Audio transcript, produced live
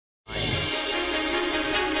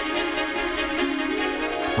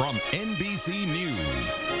From NBC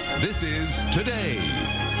News, this is Today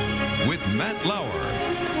with Matt Lauer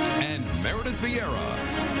and Meredith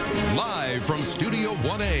Vieira. Live from Studio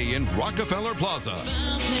 1A in Rockefeller Plaza.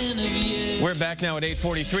 We're back now at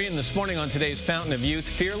 8:43, and this morning on today's Fountain of Youth,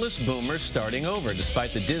 fearless boomers starting over.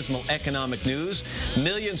 Despite the dismal economic news,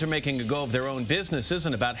 millions are making a go of their own businesses,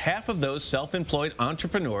 and about half of those self-employed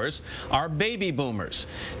entrepreneurs are baby boomers.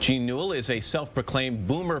 Jean Newell is a self-proclaimed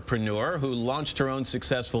boomerpreneur who launched her own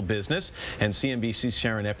successful business, and CNBC's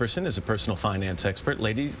Sharon Epperson is a personal finance expert.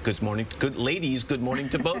 Ladies, good morning. Good morning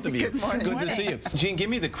to both of you. Good morning. Good to see you. Jean, give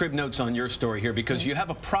me the crib notes on your story here, because you have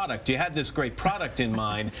a product. You had this great product in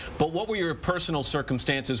mind, but what were your personal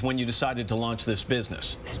circumstances when you decided to launch this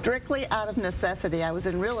business? Strictly out of necessity. I was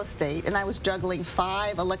in real estate, and I was juggling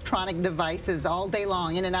 5 electronic devices all day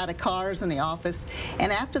long, in and out of cars in the office.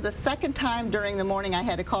 And after the second time during the morning, I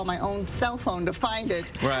had to call my own cell phone to find it.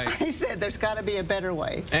 Right. I said, there's got to be a better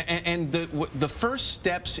way. And the first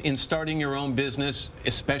steps in starting your own business,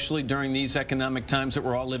 especially during these economic times that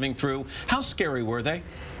we're all living through, how scary were they?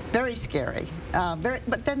 Very scary.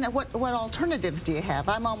 But then what alternatives do you have?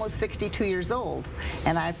 I'm almost 62 years old,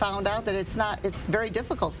 and I found out that it's very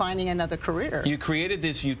difficult finding another career. You created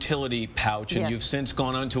this utility pouch, and you've since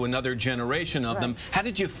gone on to another generation of them. How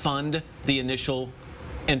did you fund the initial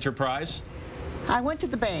enterprise? I went to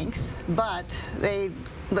the banks, but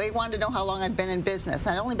they wanted to know how long I'd been in business.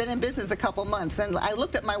 I'd only been in business a couple months, and I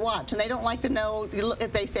looked at my watch, and they don't like to know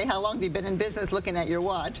if they say how long have you been in business looking at your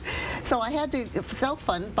watch. So I had to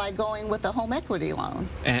self-fund by going with a home equity loan.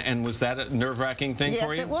 And was that a nerve-wracking thing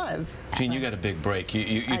for you? Yes, it was. Jean, you got a big break.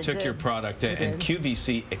 You took your product, and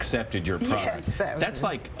QVC accepted your product. Yes, that's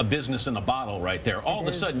like a business in a bottle right there. All of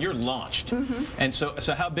a sudden, you're launched. And so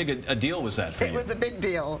how big a deal was that for you? It was a big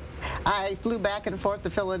deal. I flew back and forth to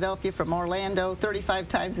Philadelphia from Orlando 35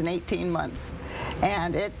 times in 18 months.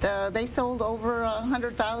 And they sold over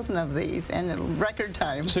 100,000 of these in record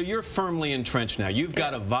time. So you're firmly entrenched now. You've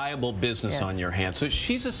got a viable business on your hands. So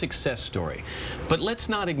she's a success story. But let's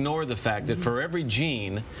not ignore the fact that for every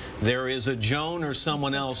Jean, there is a Joan or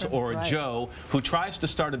someone else or a Joe who tries to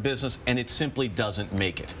start a business and it simply doesn't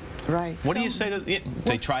make it. Right. What do you say to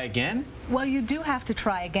they try again? Well, you do have to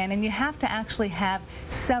try again, and you have to actually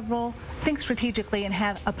think strategically and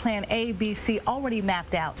have a plan A, B, C already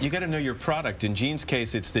mapped out. You got to know your product. In Jean's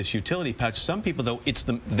case, it's this utility pouch. Some people, though,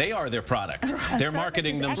 they are their product. They're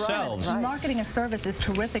marketing themselves. Right. Marketing a service is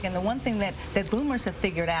terrific, and the one thing that boomers have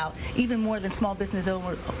figured out, even more than small business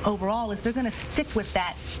overall, is they're going to stick with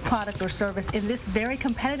that product or service in this very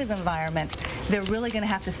competitive environment. They're really going to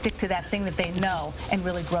have to stick to that thing that they know and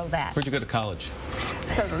really grow that. Where'd you go to college?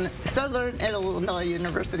 Southern Illinois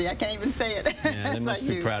University. I can't even say it. Yeah, they must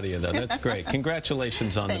be proud of you, though. That's great.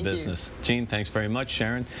 Congratulations on the business. Jean, thanks very much.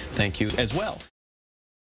 Sharon, thank you as well.